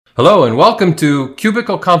Hello and welcome to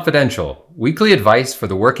Cubicle Confidential, weekly advice for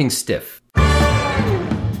the working stiff.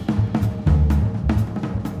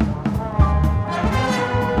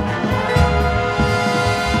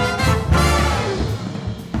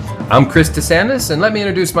 I'm Chris DeSantis, and let me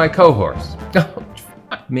introduce my co-host. Oh,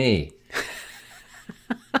 fuck me.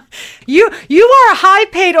 You are a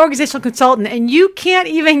high-paid organizational consultant, and you can't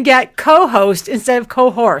even get co-host instead of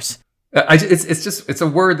co-horse. It's a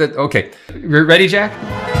word that, okay. Ready, Jack?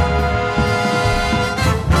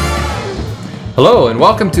 Hello and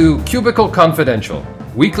welcome to Cubicle Confidential,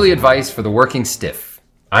 weekly advice for the working stiff.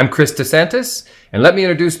 I'm Chris DeSantis, and let me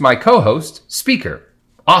introduce my co-host, speaker,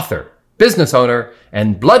 author, business owner,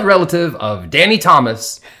 and blood relative of Danny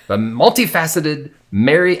Thomas, the multifaceted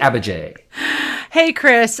Mary Abbajay. Hey,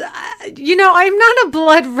 Chris, I'm not a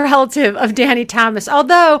blood relative of Danny Thomas,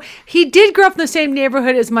 although he did grow up in the same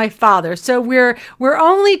neighborhood as my father, so we're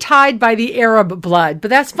only tied by the Arab blood, but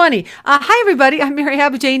that's funny. Hi, everybody. I'm Mary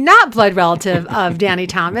Abbajay, not blood relative of Danny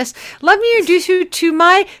Thomas. Let me introduce you to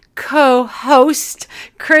my co-host,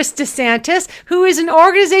 Chris DeSantis, who is an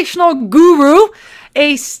organizational guru,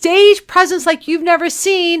 a stage presence like you've never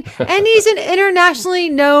seen, and he's an internationally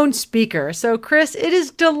known speaker. So, Chris, it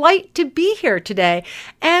is a delight to be here today.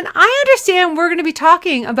 And I understand we're going to be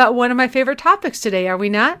talking about one of my favorite topics today, are we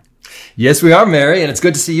not? Yes, we are, Mary, and it's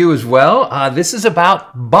good to see you as well. This is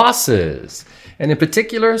about bosses, and in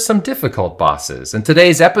particular, some difficult bosses. And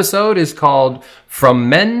today's episode is called From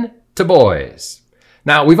Men to Boys.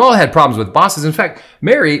 Now, we've all had problems with bosses. In fact,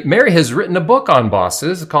 Mary has written a book on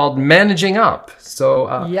bosses called Managing Up.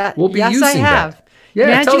 So we'll be using that. Yes, I have. Yeah,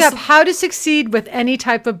 Managing Up, How to Succeed with Any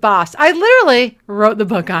Type of Boss. I literally wrote the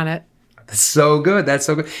book on it. That's so good. That's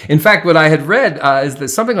so good. In fact, what I had read is that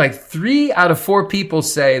something like 3 out of 4 people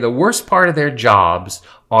say the worst part of their jobs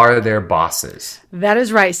are their bosses. That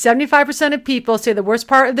is right. 75% of people say the worst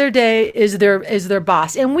part of their day is their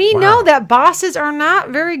boss. And we know that bosses are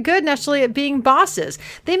not very good necessarily at being bosses.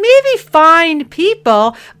 They may be fine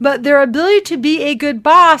people, but their ability to be a good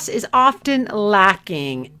boss is often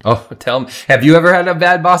lacking. Oh, tell me, have you ever had a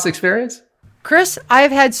bad boss experience? Chris,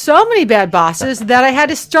 I've had so many bad bosses that I had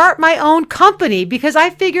to start my own company because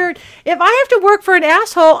I figured if I have to work for an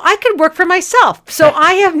asshole, I could work for myself. So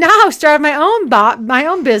I have now started my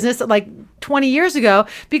own business like 20 years ago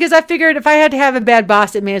because I figured if I had to have a bad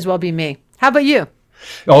boss, it may as well be me. How about you?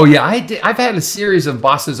 Oh, yeah, I've had a series of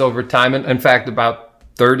bosses over time. And in fact, about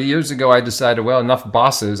 30 years ago, I decided, well, enough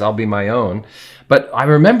bosses, I'll be my own. But I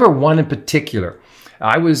remember one in particular.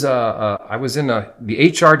 I was in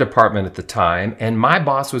the HR department at the time, and my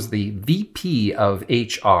boss was the VP of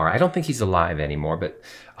HR. I don't think he's alive anymore, but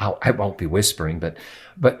I won't be whispering.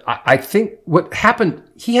 But I think what happened,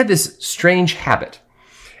 he had this strange habit.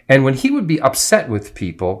 And when he would be upset with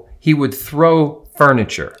people, he would throw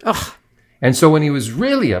furniture. Ugh. And so when he was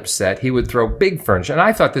really upset, he would throw big furniture. And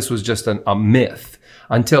I thought this was just a myth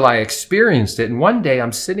until I experienced it. And one day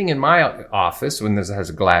I'm sitting in my office when this has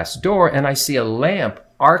a glass door, and I see a lamp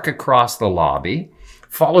arc across the lobby,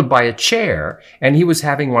 followed by a chair, and he was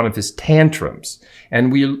having one of his tantrums.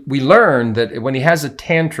 And we learned that when he has a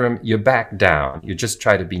tantrum, you back down. You just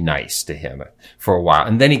try to be nice to him for a while,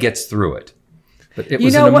 and then he gets through it. But it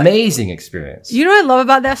was an amazing experience. You know what I love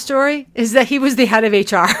about that story is that he was the head of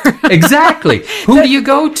HR. Exactly. Who do you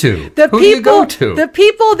go to? The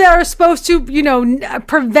people that are supposed to,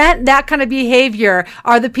 prevent that kind of behavior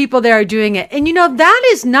are the people that are doing it. And, that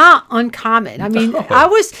is not uncommon. I mean, I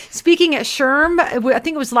was speaking at SHRM, I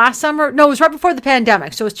think it was last summer. No, it was right before the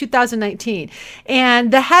pandemic. So it was 2019.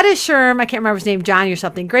 And the head of SHRM, I can't remember his name, Johnny or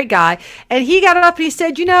something, great guy. And he got up and he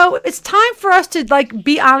said, it's time for us to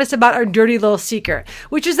be honest about our dirty little secret,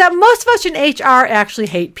 which is that most of us in HR actually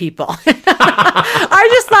hate people. I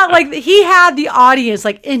just thought he had the audience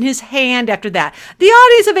in his hand after that. The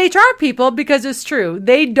audience of HR people, because it's true,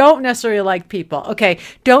 they don't necessarily like people. Okay,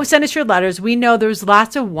 don't send us your letters. We know there's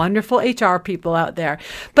lots of wonderful HR people out there.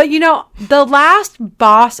 But the last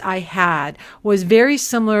boss I had was very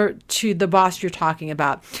similar to the boss you're talking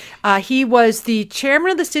about. He was the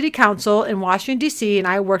chairman of the city council in Washington, D.C., and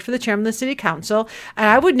I worked for the chairman of the city council. And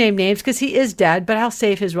I would name names because he is dead, but I'll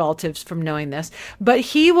save his relatives from knowing this. But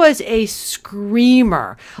he was a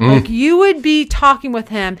screamer. You would be talking with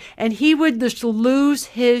him and he would just lose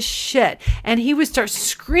his shit and he would start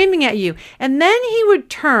screaming at you. And then he would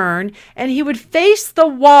turn and he would face the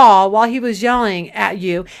wall while he was yelling at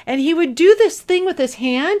you. And he would do this thing with his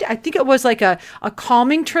hand. I think it was like a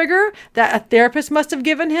calming trigger that a therapist must have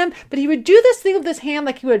given him. But he would do this thing with his hand,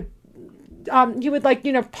 like he would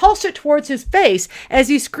pulse it towards his face as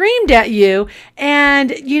he screamed at you.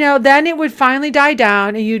 And, then it would finally die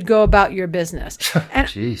down and you'd go about your business. And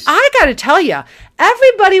I got to tell you,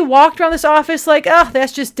 everybody walked around this office like, oh,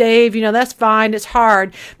 that's just Dave. That's fine. It's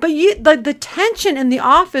hard. But the tension in the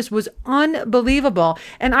office was unbelievable.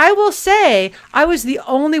 And I will say, I was the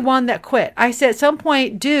only one that quit. I said at some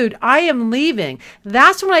point, dude, I am leaving.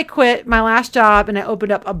 That's when I quit my last job and I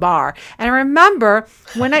opened up a bar. And I remember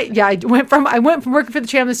when I went from working for the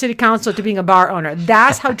chairman of the city council to being a bar owner.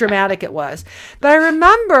 That's how dramatic it was. But I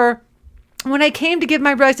remember when I came to give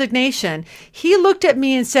my resignation, he looked at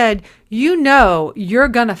me and said, you're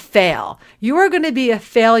going to fail. You are going to be a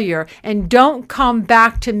failure and don't come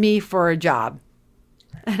back to me for a job.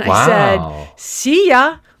 And I said, see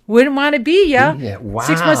ya. Wouldn't want to be ya. Yeah, wow.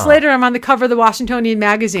 6 months later, I'm on the cover of the Washingtonian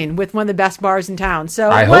magazine with one of the best bars in town. So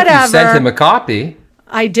I hope you sent him a copy.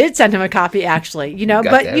 I did send him a copy, actually.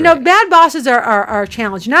 Bad bosses are a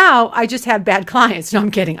challenge. Now, I just have bad clients. No,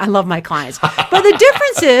 I'm kidding. I love my clients. But the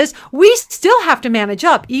difference is we still have to manage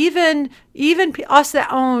up, even us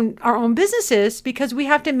that own our own businesses, because we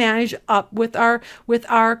have to manage up with our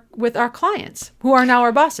clients who are now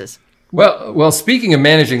our bosses. Well, speaking of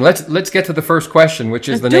managing, let's get to the first question, which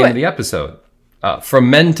is the name of the episode. From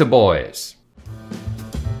Men to Boys.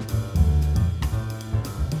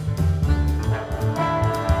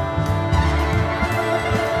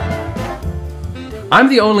 I'm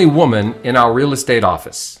the only woman in our real estate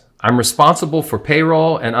office. I'm responsible for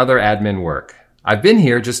payroll and other admin work. I've been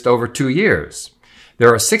here just over 2 years.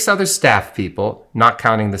 There are 6 other staff people, not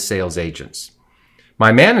counting the sales agents.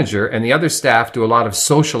 My manager and the other staff do a lot of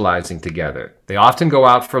socializing together. They often go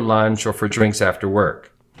out for lunch or for drinks after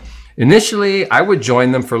work. Initially, I would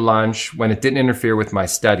join them for lunch when it didn't interfere with my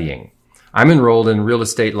studying. I'm enrolled in a real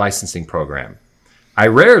estate licensing program. I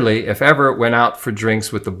rarely, if ever, went out for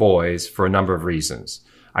drinks with the boys for a number of reasons.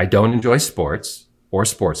 I don't enjoy sports or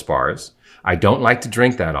sports bars. I don't like to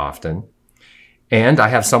drink that often. And I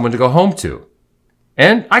have someone to go home to.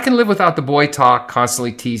 And I can live without the boy talk,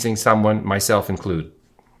 constantly teasing someone, myself included.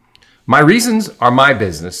 My reasons are my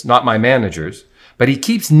business, not my manager's, but he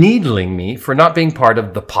keeps needling me for not being part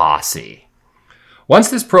of the posse. Once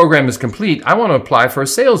this program is complete, I want to apply for a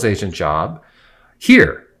sales agent job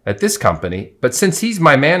here at this company, but since he's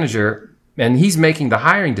my manager and he's making the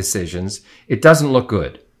hiring decisions, it doesn't look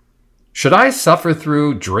good. Should I suffer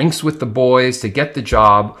through drinks with the boys to get the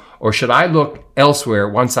job, or should I look elsewhere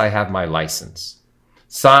once I have my license?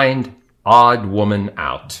 Signed, Odd Woman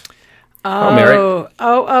Out. Mary.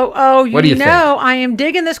 What do you think? I am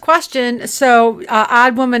digging this question. So,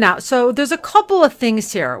 Odd Woman Out. So there's a couple of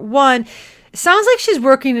things here. One, it sounds like she's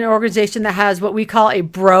working in an organization that has what we call a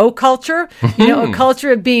bro culture, a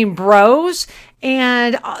culture of being bros.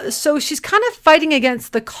 And so she's kind of fighting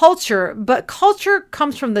against the culture, but culture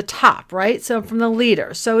comes from the top, right? So from the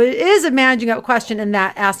leader. So it is a managing up question in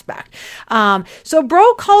that aspect. So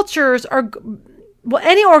bro cultures are... Well,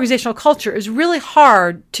 any organizational culture is really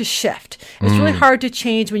hard to shift. It's really hard to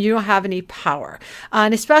change when you don't have any power.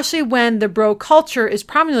 And especially when the bro culture is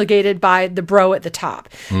promulgated by the bro at the top.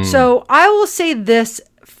 So I will say this,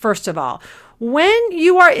 first of all. When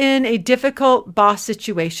you are in a difficult boss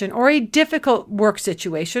situation or a difficult work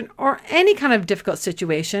situation or any kind of difficult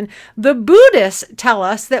situation, the Buddhists tell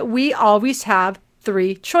us that we always have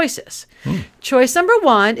 3 choices. Choice number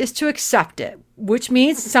 1 is to accept it, which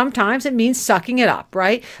means sometimes it means sucking it up,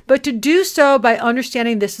 right? But to do so by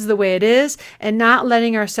understanding this is the way it is and not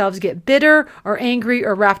letting ourselves get bitter or angry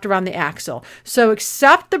or wrapped around the axle. So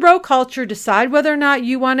accept the bro culture, decide whether or not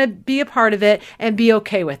you want to be a part of it, and be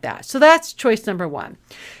okay with that. So that's choice number 1.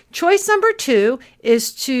 Choice number 2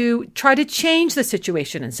 is to try to change the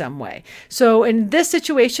situation in some way. So in this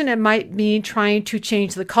situation, it might mean trying to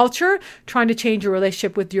change the culture, trying to change your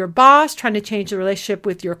relationship with your boss, trying to change the relationship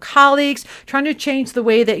with your colleagues, trying to change the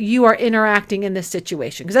way that you are interacting in this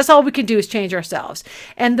situation. Because that's all we can do is change ourselves.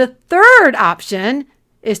 And the third option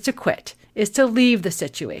is to quit, is to leave the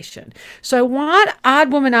situation. So I want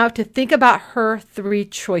Odd Woman Out to think about her 3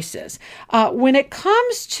 choices. When it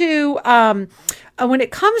comes to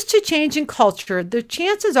changing culture, the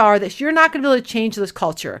chances are that you're not going to be able to change this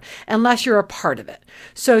culture unless you're a part of it.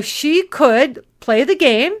 So she could play the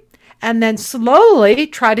game and then slowly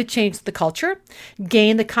try to change the culture,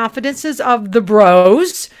 gain the confidences of the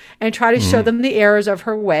bros, and try to show them the errors of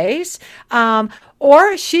her ways.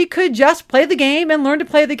 Or she could just play the game and learn to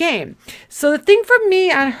play the game. So the thing for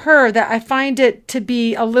me on her that I find it to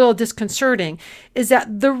be a little disconcerting is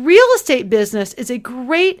that the real estate business is a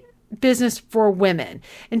great business for women.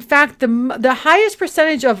 In fact, the highest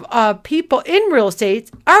percentage of people in real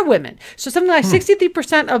estate are women. So something like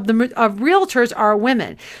 63% of realtors are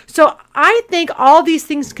women. So I think all these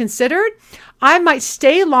things considered, I might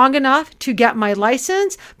stay long enough to get my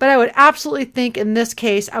license, but I would absolutely think in this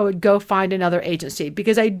case, I would go find another agency,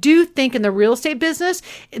 because I do think in the real estate business,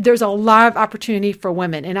 there's a lot of opportunity for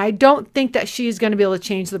women. And I don't think that she's going to be able to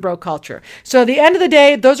change the bro culture. So at the end of the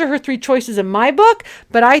day, those are her 3 choices in my book,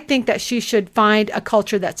 but I think that she should find a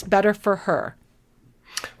culture that's better for her.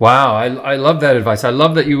 Wow, I love that advice. I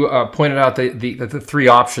love that you pointed out the 3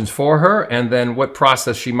 options for her, and then what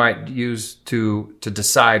process she might use to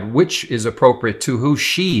decide which is appropriate to who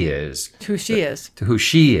she is. To who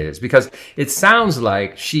she is. Because it sounds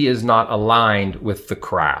like she is not aligned with the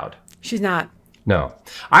crowd. She's not. No.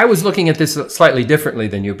 I was looking at this slightly differently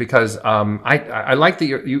than you, because I like that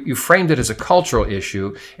you framed it as a cultural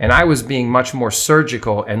issue, and I was being much more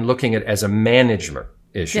surgical and looking at it as a management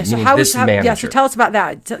issue. Yeah, so so tell us about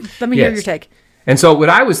that. Let me hear your take. And so what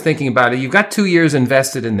I was thinking about it, you've got 2 years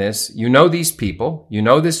invested in this. You know these people, you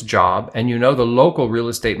know this job, and you know the local real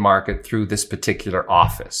estate market through this particular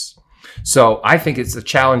office. So I think it's a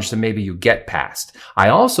challenge to maybe you get past. I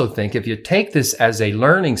also think if you take this as a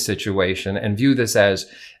learning situation and view this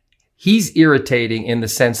as he's irritating in the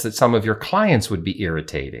sense that some of your clients would be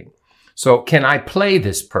irritating. So can I play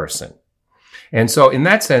this person? And so in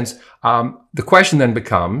that sense, the question then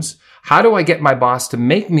becomes, how do I get my boss to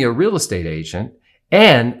make me a real estate agent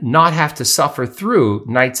and not have to suffer through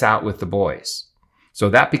nights out with the boys? So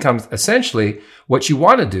that becomes essentially what you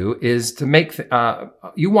want to do is to make,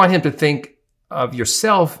 you want him to think of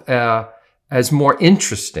yourself as more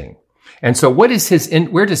interesting. And so what is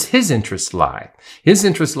where does his interest lie? His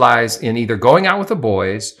interest lies in either going out with the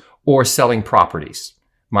boys or selling properties.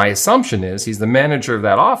 My assumption is he's the manager of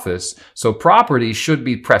that office, so property should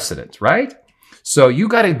be precedent, right? So you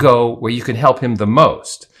got to go where you can help him the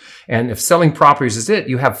most. And if selling properties is it,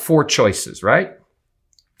 you have 4 choices, right?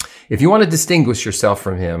 If you want to distinguish yourself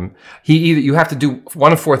from him, you have to do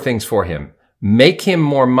one of 4 things for him. Make him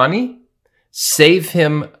more money, save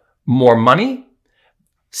him more money,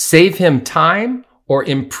 save him time, or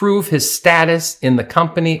improve his status in the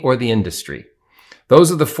company or the industry. Those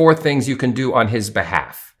are the 4 things you can do on his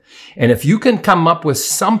behalf. And if you can come up with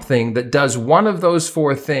something that does one of those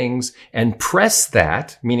 4 things and press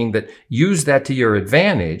that, meaning that use that to your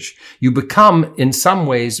advantage, you become in some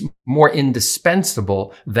ways more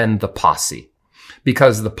indispensable than the posse.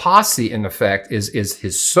 Because the posse, in effect, is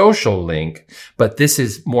his social link, but this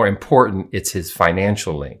is more important, it's his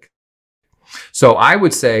financial link. So I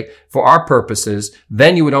would say, for our purposes,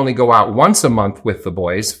 then you would only go out once a month with the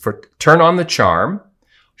boys turn on the charm,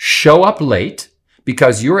 show up late,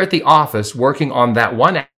 because you're at the office working on that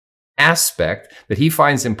one aspect that he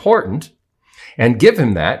finds important, and give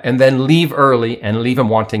him that, and then leave early and leave him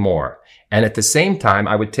wanting more. And at the same time,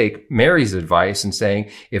 I would take Mary's advice and saying,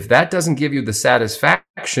 if that doesn't give you the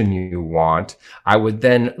satisfaction you want, I would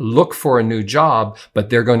then look for a new job, but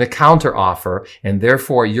they're going to counter offer. And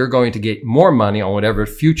therefore you're going to get more money on whatever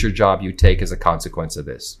future job you take as a consequence of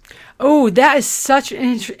this. Oh, that is such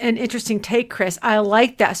an interesting take, Chris. I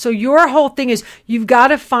like that. So your whole thing is you've got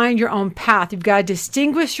to find your own path. You've got to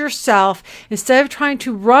distinguish yourself. Instead of trying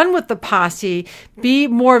to run with the posse, be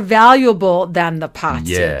more valuable than the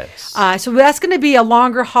posse. Yes. So that's going to be a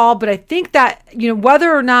longer haul, but I think that,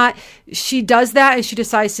 whether or not she does that and she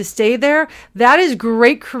decides to stay there, that is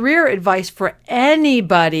great career advice for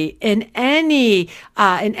anybody in any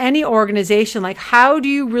organization. Like, how do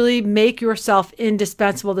you really make yourself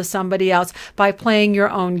indispensable to somebody else by playing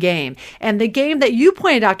your own game? And the game that you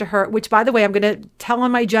pointed out to her, which, by the way, I'm going to tell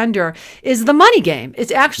on my gender, is the money game.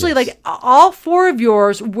 It's actually like all 4 of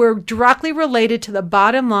yours were directly related to the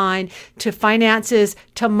bottom line, to finances,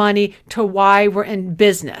 to money, to why we're in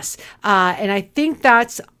business. And I think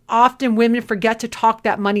that's often women forget to talk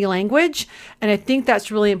that money language. And I think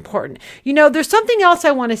that's really important. There's something else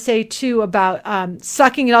I want to say too about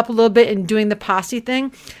sucking it up a little bit and doing the posse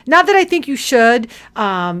thing. Not that I think you should,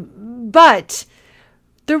 but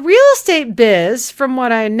the real estate biz, from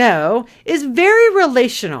what I know, is very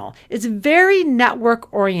relational. It's very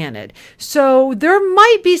network oriented. So there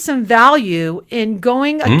might be some value in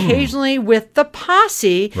going occasionally with the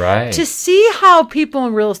posse to see how people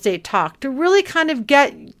in real estate talk, to really kind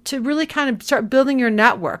of start building your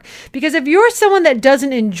network. Because if you're someone that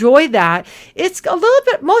doesn't enjoy that, it's a little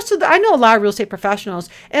bit, I know a lot of real estate professionals,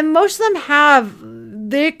 and most of them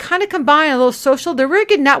they kind of combine a little social. They're very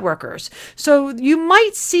good networkers. So you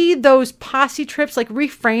might see those posse trips, like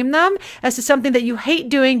reframe them as to something that you hate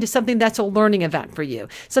doing to something that's a learning event for you,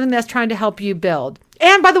 something that's trying to help you build.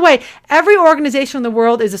 And by the way, every organization in the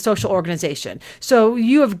world is a social organization. So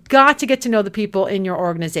you have got to get to know the people in your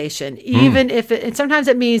organization, even if and sometimes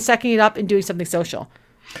it means sucking it up and doing something social.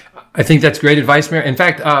 I think that's great advice, Mary. In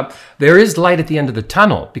fact, there is light at the end of the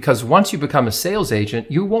tunnel, because once you become a sales agent,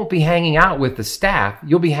 you won't be hanging out with the staff.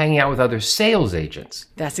 You'll be hanging out with other sales agents.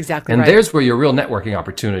 That's exactly right. And there's where your real networking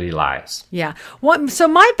opportunity lies. Yeah. So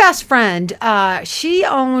my best friend, she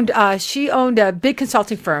owned a big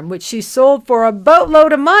consulting firm, which she sold for a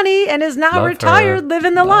boatload of money and is now retired,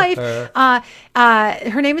 living the life.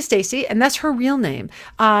 Her name is Stacy, and that's her real name.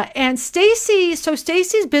 And Stacy's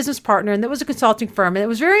business partner, and that was a consulting firm, and it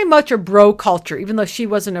was very much a bro culture, even though she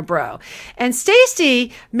wasn't a bro. And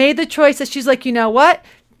Stacy made the choice that she's like, you know what?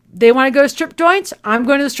 They want to go to strip joints. I'm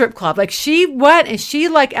going to the strip club. Like, she went and she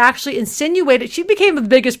like actually insinuated. She became the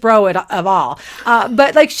biggest bro of all.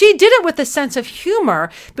 But like, she did it with a sense of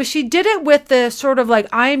humor, but she did it with the sort of like,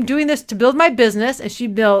 I am doing this to build my business. And she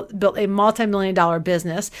built a multi-million-dollar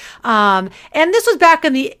business. And this was back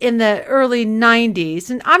in the early 90s.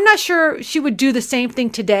 And I'm not sure she would do the same thing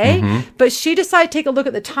today, but she decided to take a look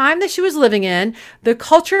at the time that she was living in, the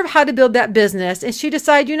culture of how to build that business. And she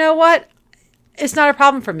decided, you know what? It's not a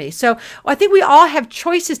problem for me. So I think we all have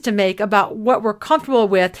choices to make about what we're comfortable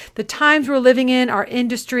with, the times we're living in, our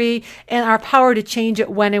industry, and our power to change it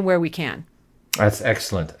when and where we can. That's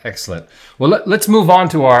excellent. Excellent. Well, let's move on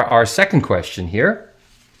to our second question here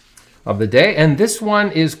of the day. And this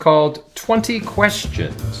one is called 20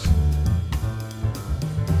 Questions.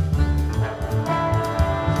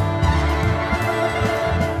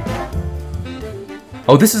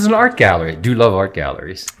 Oh, this is an art gallery. I do love art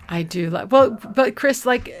galleries. I do love. Well, but Chris,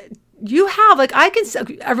 like you have, like I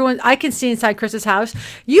can see inside Chris's house.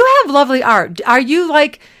 You have lovely art. Are you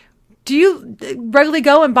like? Do you regularly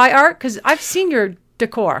go and buy art? Because I've seen your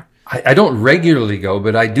decor. I don't regularly go,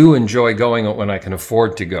 but I do enjoy going when I can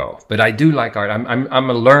afford to go. But I do like art. I'm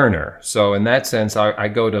a learner, so in that sense, I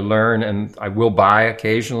go to learn, and I will buy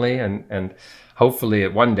occasionally, and hopefully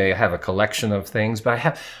one day I have a collection of things.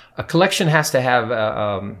 But a collection has to have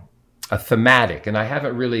a thematic, and I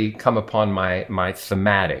haven't really come upon my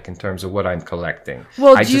thematic in terms of what I'm collecting.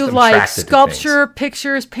 Well, do you like sculpture,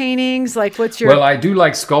 pictures, paintings? Like, what's your? Well, I do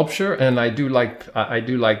like sculpture, and I do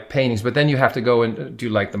like paintings. But then you have to go and do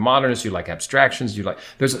like the modernists. You like abstractions.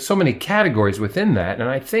 There's so many categories within that, and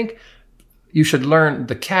I think you should learn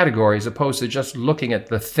the category as opposed to just looking at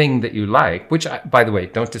the thing that you like. Which, by the way,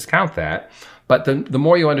 don't discount that. But the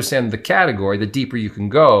more you understand the category, the deeper you can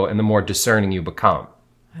go, and the more discerning you become.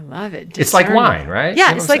 I love it. It's like wine, right?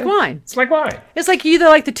 Yeah, it's like wine. It's like wine. It's like you either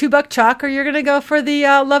like the $2 Chuck or you're going to go for the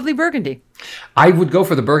lovely Burgundy. I would go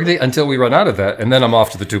for the Burgundy until we run out of that, and then I'm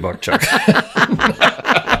off to the $2 Chuck.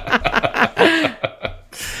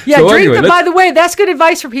 Yeah, so drink anyway, by the way, that's good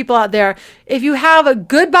advice for people out there. If you have a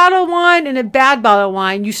good bottle of wine and a bad bottle of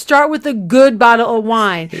wine, you start with the good bottle of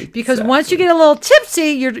wine. Because once you get a little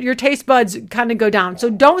tipsy, your taste buds kind of go down. So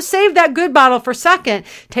don't save that good bottle for second.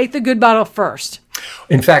 Take the good bottle first.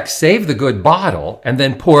 In fact, save the good bottle and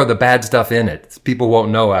then pour the bad stuff in it. People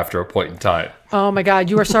won't know after a point in time. Oh my God,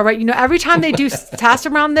 you are so right. You know, every time they do tests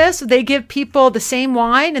around this, they give people the same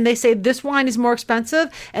wine and they say this wine is more expensive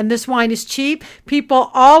and this wine is cheap.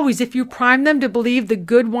 People always, if you prime them to believe the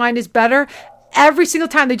good wine is better, every single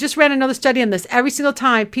time, they just ran another study on this, every single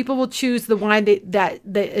time people will choose the wine that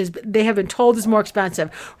they have been told is more expensive,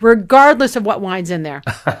 regardless of what wine's in there.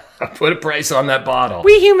 Put a price on that bottle.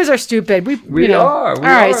 We humans are stupid. We are. All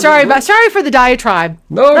right. Sorry for the diatribe.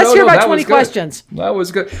 Let's hear about 20 questions. That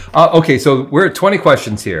was good. Okay, so we're at 20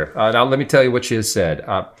 questions here. Now let me tell you what she has said.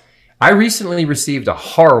 I recently received a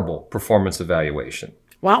horrible performance evaluation.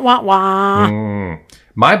 Wah, wah, wah.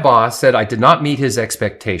 My boss said I did not meet his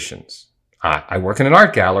expectations. I work in an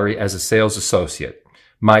art gallery as a sales associate.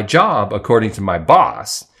 My job, according to my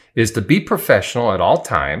boss, is to be professional at all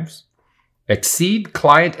times, exceed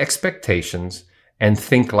client expectations, and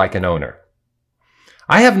think like an owner.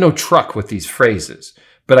 I have no truck with these phrases,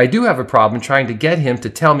 but I do have a problem trying to get him to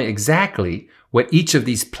tell me exactly what each of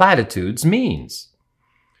these platitudes means.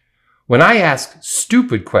 When I ask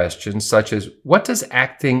stupid questions such as, what does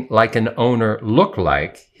acting like an owner look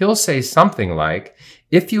like? He'll say something like,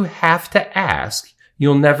 if you have to ask,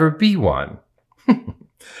 you'll never be one.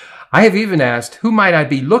 I have even asked, who might I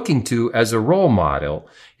be looking to as a role model?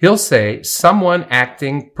 He'll say, someone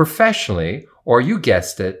acting professionally, or you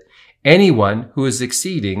guessed it, anyone who is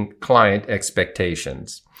exceeding client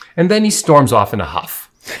expectations. And then he storms off in a huff.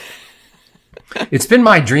 It's been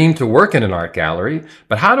my dream to work in an art gallery,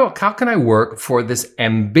 but how can I work for this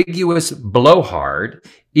ambiguous blowhard,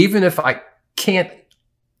 even if I can't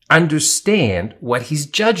understand what he's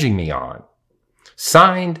judging me on?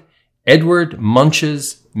 Signed, Edward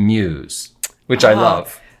Munch's Muse, which I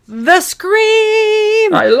love. The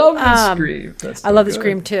Scream. I love the Scream. I love the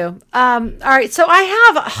Scream too. All right, so I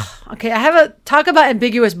have a talk about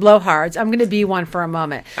ambiguous blowhards. I'm going to be one for a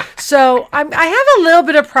moment. So I have a little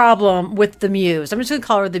bit of problem with the Muse. I'm just going to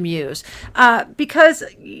call her the Muse because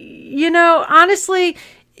honestly,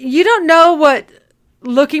 you don't know what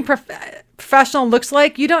looking professional looks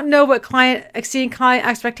like. You don't know what exceeding client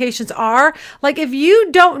expectations are. Like, if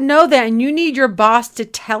you don't know that and you need your boss to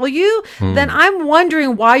tell you, then I'm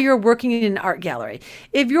wondering why you're working in an art gallery.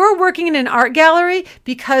 If you're working in an art gallery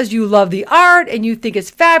because you love the art and you think it's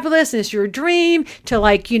fabulous and it's your dream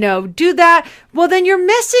to do that, well, then you're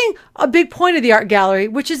missing a big point of the art gallery,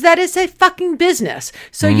 which is that it's a fucking business.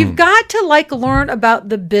 So you've got to learn about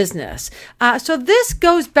the business. So this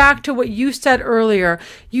goes back to what you said earlier.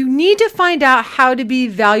 You need to find out how to be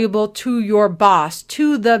valuable to your boss,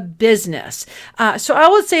 to the business. So I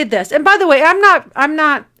would say this, and by the way, I'm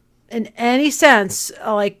not in any sense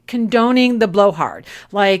condoning the blowhard.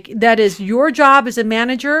 That is your job as a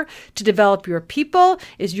manager to develop your people.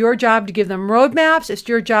 It's your job to give them roadmaps. It's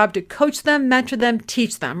your job to coach them, mentor them,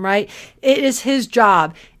 teach them, right? It is his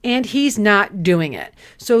job, and he's not doing it.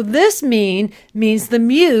 So this means the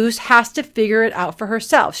Muse has to figure it out for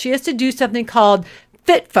herself. She has to do something called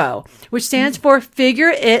FITFO, which stands for figure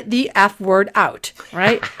it the F word out,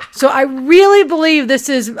 right? So I really believe this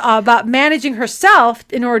is about managing herself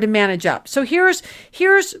in order to manage up. So here's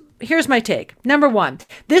my take. Number one,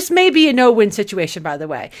 this may be a no-win situation, by the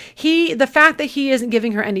way. The fact that he isn't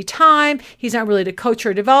giving her any time, he's not really the coach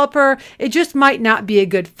or developer, it just might not be a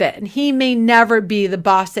good fit. And he may never be the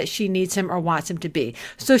boss that she needs him or wants him to be.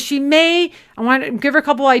 So I want to give her a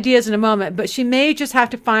couple ideas in a moment, but she may just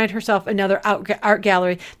have to find herself another art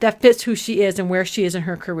gallery that fits who she is and where she is in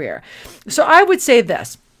her career. So I would say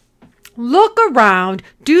this. Look around,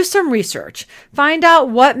 do some research, find out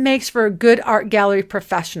what makes for a good art gallery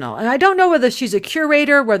professional. And I don't know whether she's a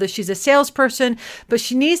curator, whether she's a salesperson, but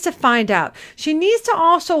she needs to find out. She needs to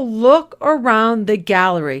also look around the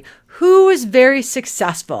gallery. Who is very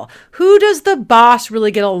successful? Who does the boss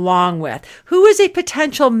really get along with? Who is a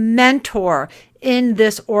potential mentor in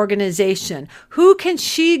this organization? Who can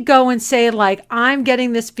she go and say, I'm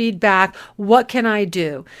getting this feedback, what can I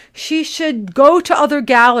do? She should go to other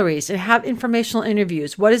galleries and have informational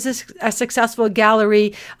interviews. What does a successful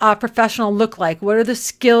gallery professional look like? What are the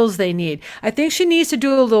skills they need? I think she needs to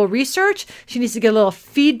do a little research. She needs to get a little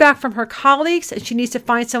feedback from her colleagues, and she needs to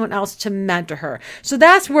find someone else to mentor her. So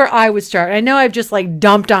that's where I would start. I know I've just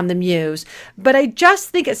dumped on the Muse, but I just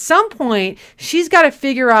think at some point she's got to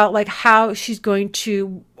figure out how she's going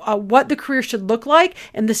to what the career should look like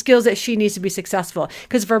and the skills that she needs to be successful.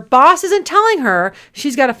 Because if her boss isn't telling her,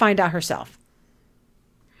 she's got to find out herself.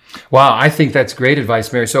 Wow, I think that's great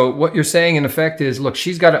advice, Mary. So what you're saying in effect is, look,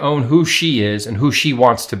 she's got to own who she is and who she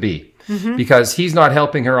wants to be, because he's not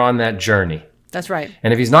helping her on that journey. That's right.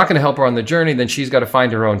 And if he's not going to help her on the journey, then she's got to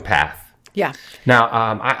find her own path. Yeah. Now,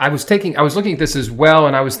 I was looking at this as well,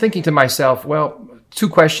 and I was thinking to myself, well, two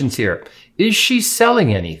questions here. Is she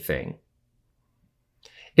selling anything?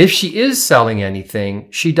 If she is selling anything,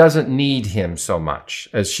 she doesn't need him so much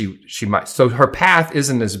as she might. So her path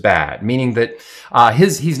isn't as bad, meaning that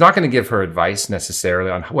he's not going to give her advice necessarily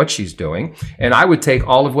on what she's doing. And I would take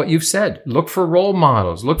all of what you've said. Look for role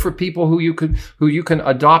models. Look for people who you can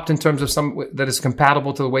adopt in terms of some that is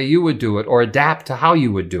compatible to the way you would do it, or adapt to how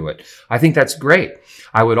you would do it. I think that's great.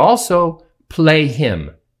 I would also play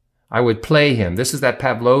him. This is that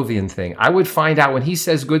Pavlovian thing. I would find out when he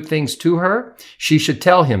says good things to her, she should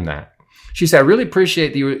tell him that. She said, I really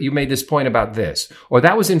appreciate that you made this point about this, or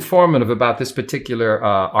that was informative about this particular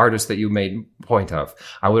artist that you made point of.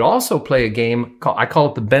 I would also play a game, I call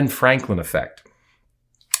it the Ben Franklin effect.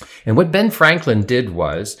 And what Ben Franklin did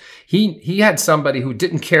was he had somebody who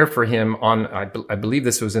didn't care for him I believe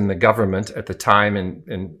this was in the government at the time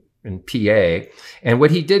in PA. And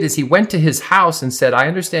what he did is he went to his house and said, I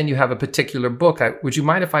understand you have a particular book. Would you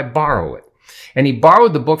mind if I borrow it? And he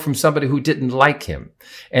borrowed the book from somebody who didn't like him.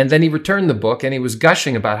 And then he returned the book, and he was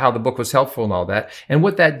gushing about how the book was helpful and all that. And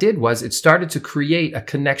what that did was it started to create a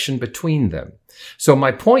connection between them. So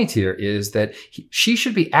my point here is that she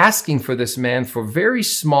should be asking for this man for very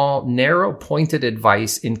small, narrow, pointed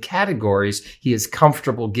advice in categories he is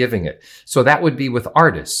comfortable giving it. So that would be with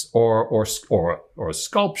artists or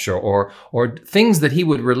sculpture or things that he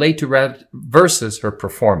would relate to versus her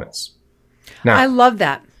performance. Now, I love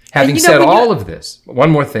that. Having said all of this,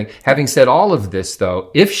 one more thing. Having said all of this,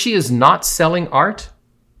 though, if she is not selling art,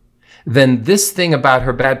 then this thing about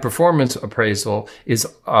her bad performance appraisal is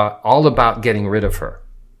all about getting rid of her.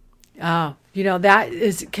 Oh,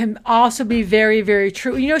 That can also be very, very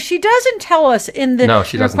true. She doesn't tell us in the No,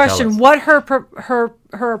 she doesn't question tell us. what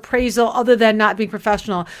her appraisal, other than not being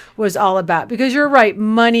professional, was all about. Because you're right,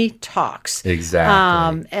 money talks.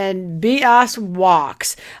 Exactly. And BS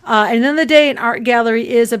walks. And then the day, an art gallery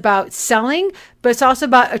is about selling, but it's also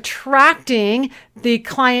about attracting the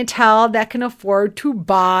clientele that can afford to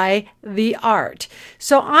buy the art.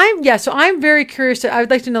 So I'm very curious. I would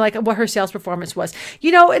like to know what her sales performance was.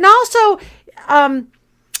 And also, I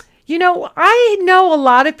know a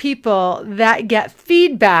lot of people that get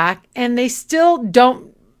feedback and they still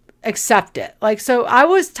don't accept it. So I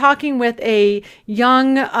was talking with a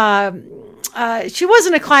young, she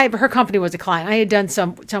wasn't a client, but her company was a client. I had done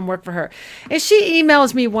some work for her. And she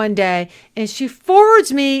emails me one day and she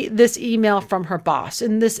forwards me this email from her boss.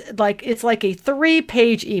 And it's like a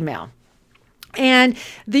 3-page email. And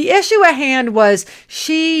the issue at hand was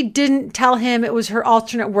she didn't tell him it was her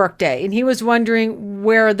alternate work day. And he was wondering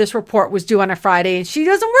where this report was due on a Friday. And she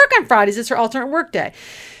doesn't work on Fridays. It's her alternate work day.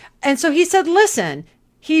 And so he said, listen,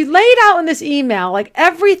 he laid out in this email,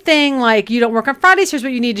 everything, you don't work on Fridays. Here's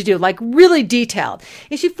what you need to do, really detailed.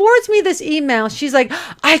 And she forwards me this email. She's like,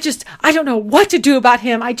 I don't know what to do about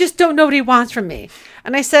him. I just don't know what he wants from me.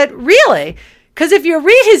 And I said, really? Because if you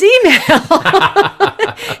read his email,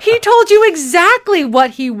 he told you exactly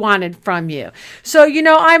what he wanted from you. So,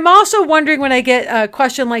 I'm also wondering when I get a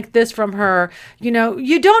question like this from her, you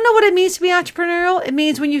don't know what it means to be entrepreneurial. It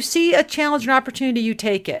means when you see a challenge or opportunity, you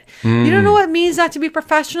take it. You don't know what it means not to be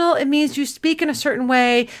professional. It means you speak in a certain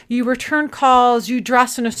way, you return calls, you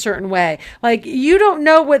dress in a certain way. You don't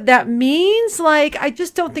know what that means. I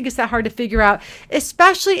just don't think it's that hard to figure out,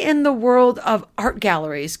 especially in the world of art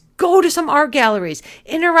galleries. Go to some art galleries,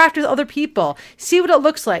 interact with other people, see what it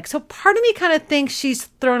looks like. So part of me kind of thinks she's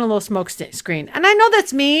throwing a little smoke screen. And I know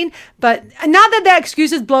that's mean, but not that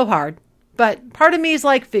excuse is blowhard. But part of me is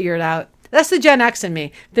figure it out. That's the Gen X in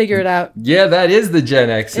me. Figure it out. Yeah, that is the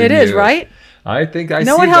Gen X in you. It is, right? I think I see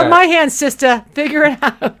that. No one held my hand, sister. Figure it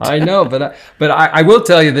out. I know, but I will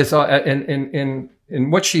tell you this,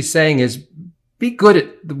 in what she's saying is, be good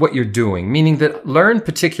at what you're doing, meaning that learn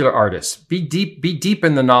particular artists. Be deep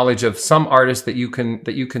in the knowledge of some artists that you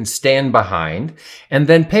can stand behind, and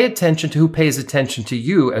then pay attention to who pays attention to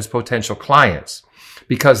you as potential clients,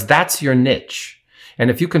 because that's your niche. And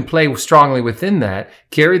if you can play strongly within that,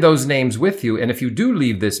 carry those names with you. And if you do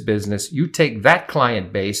leave this business, you take that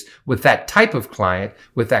client base with that type of client,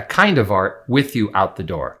 with that kind of art with you out the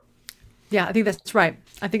door. Yeah, I think that's right.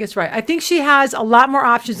 I think it's right. I think she has a lot more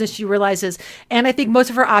options than she realizes. And I think most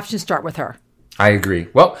of her options start with her. I agree.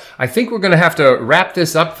 Well, I think we're going to have to wrap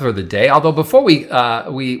this up for the day. Although before we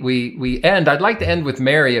end, I'd like to end with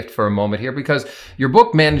Mary for a moment here, because your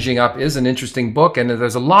book, Managing Up, is an interesting book and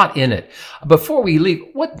there's a lot in it. Before we leave,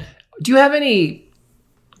 do you have any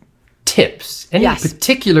tips,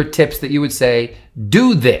 particular tips that you would say,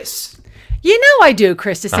 do this? I do,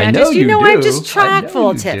 Chris DeSantis. I'm just chock full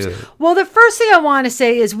of tips. Well, the first thing I want to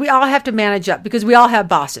say is we all have to manage up, because we all have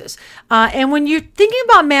bosses. And when you're thinking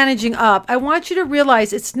about managing up, I want you to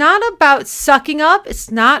realize it's not about sucking up. It's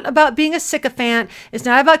not about being a sycophant. It's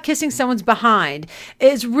not about kissing someone's behind.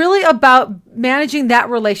 It's really about managing that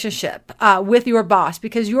relationship with your boss,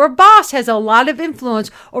 because your boss has a lot of influence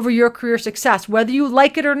over your career success, whether you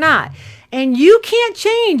like it or not. And you can't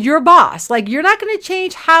change your boss. You're not going to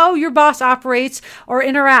change how your boss operates or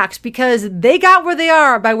interacts, because they got where they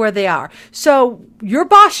are by where they are. So your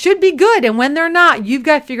boss should be good. And when they're not, you've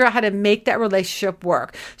got to figure out how to make that relationship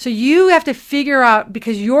work. So you have to figure out,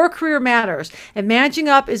 because your career matters. And managing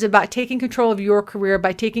up is about taking control of your career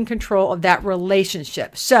by taking control of that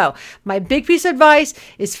relationship. So my big piece of advice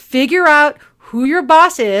is figure out who your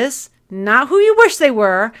boss is, not who you wish they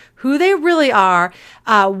were, who they really are,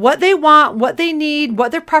 what they want, what they need,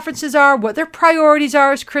 what their preferences are, what their priorities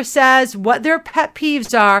are, as Chris says, what their pet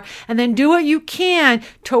peeves are, and then do what you can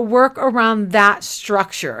to work around that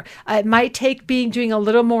structure. It might take doing a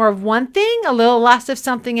little more of one thing, a little less of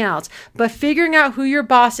something else, but figuring out who your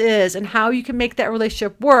boss is and how you can make that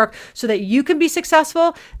relationship work so that you can be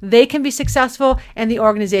successful, they can be successful, and the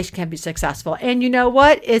organization can be successful. And you know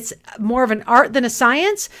what? It's more of an art than a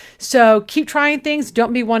science, so keep trying things.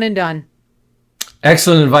 Don't be one and done.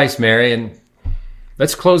 Excellent advice, Mary. And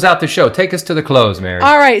let's close out the show. Take us to the close, Mary.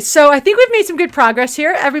 All right. So I think we've made some good progress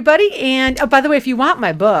here, everybody. And by the way, if you want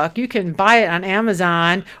my book, you can buy it on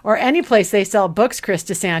Amazon or any place they sell books, Chris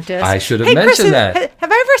DeSantis. I should have mentioned Chris, that.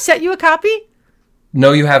 Have I ever sent you a copy?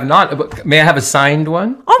 No, you have not. May I have a signed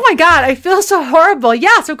one? Oh my God, I feel so horrible.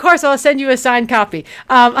 Yes, of course, I'll send you a signed copy.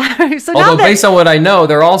 So although based on what I know,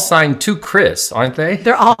 they're all signed to Chris, aren't they?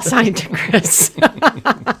 They're all signed to Chris.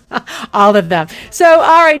 All of them. So,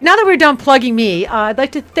 all right, now that we're done plugging me, I'd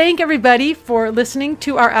like to thank everybody for listening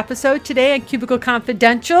to our episode today on Cubicle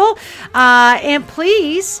Confidential. And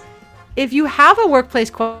please, if you have a workplace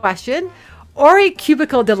question or a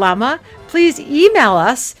cubicle dilemma, please email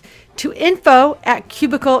us to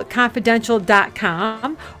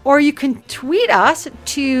info@cubicleconfidential.com, or you can tweet us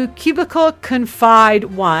to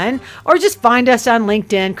cubicleconfide1, or just find us on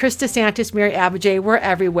LinkedIn. Chris DeSantis, Mary Abijay, we're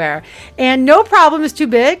everywhere. And no problem is too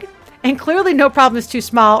big, and clearly no problem is too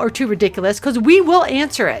small or too ridiculous, because we will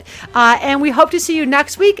answer it. And we hope to see you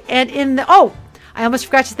next week. And I almost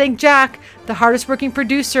forgot to thank Jack, the hardest working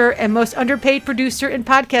producer and most underpaid producer in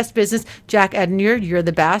podcast business. Jack Ednier, you're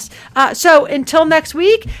the best. So until next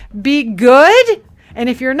week, be good. And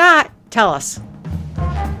if you're not, tell us.